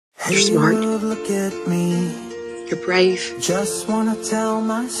You're smart. Look at me. You're brave. Just wanna tell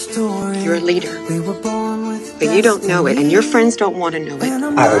my story. You're a leader. We were born with But you don't know it, and your friends don't want to know it.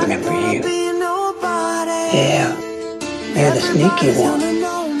 I remember you. Yeah. You're the sneaky one.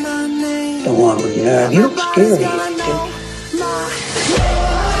 The one with nerve. You look scary, you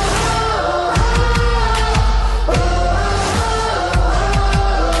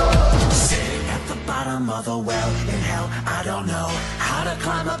of the well in hell, I don't know how to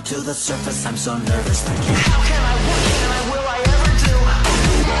climb up to the surface. I'm so nervous thinking, how can I, what can I, will I ever do?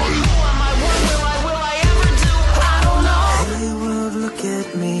 Who am I, what will I ever do? I don't know. Hey world, look at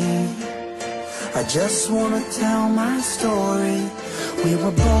me. I just wanna tell my story. We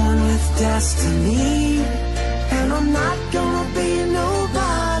were born with destiny, and I'm not gonna be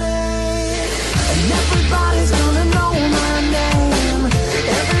nobody. And everybody's gonna know my name.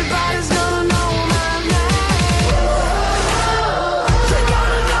 Everybody's gonna know.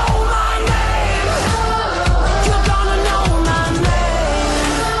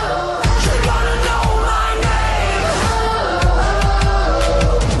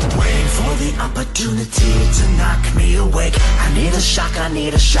 Opportunity to knock me awake. I need a shock, I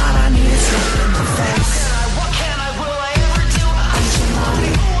need a shot, I need a slap in the face. What can I, will I ever do? I'm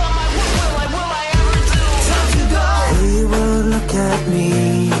somebody. Who am I, what will I ever do? Time to go. Hey world, look at me.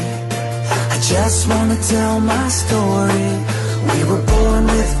 I just wanna tell my story. We were born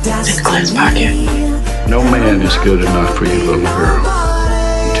with destiny. No man is good enough for you, little girl,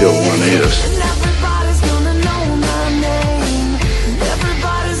 until one is.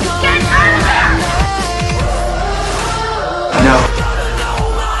 No.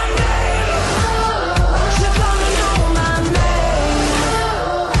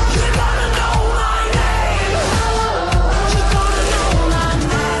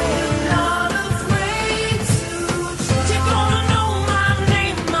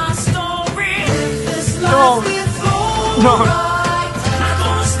 No.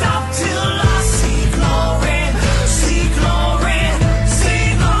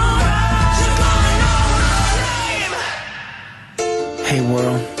 Hey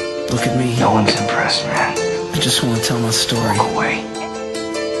world, look at me. No one's impressed, man. I just want to tell my story. Walk away.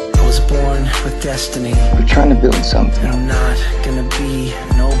 I was born with destiny. We're trying to build something. And I'm not gonna be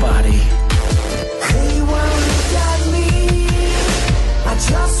nobody. Hey world, look at me. I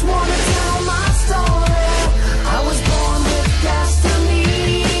just want to tell my story. I was born with destiny,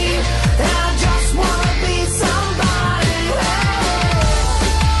 and I just want to be somebody.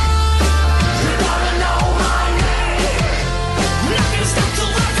 You gotta know my name. Not gonna stop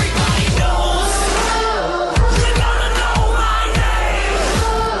till everybody knows. You gotta know my name.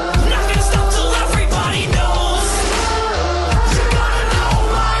 Not gonna stop till everybody knows. You gotta know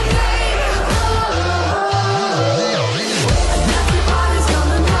my name. And everybody's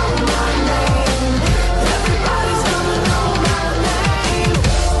gonna know my name. Everybody's gonna know my name.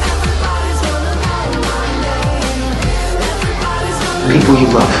 Everybody's gonna know my name. Everybody's gonna know. People you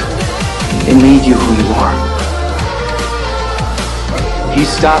love, they made you who you are. If you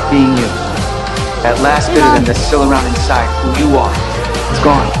stop being you, that last bit of them that's still around inside, who you are, it's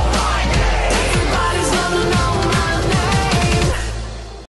gone.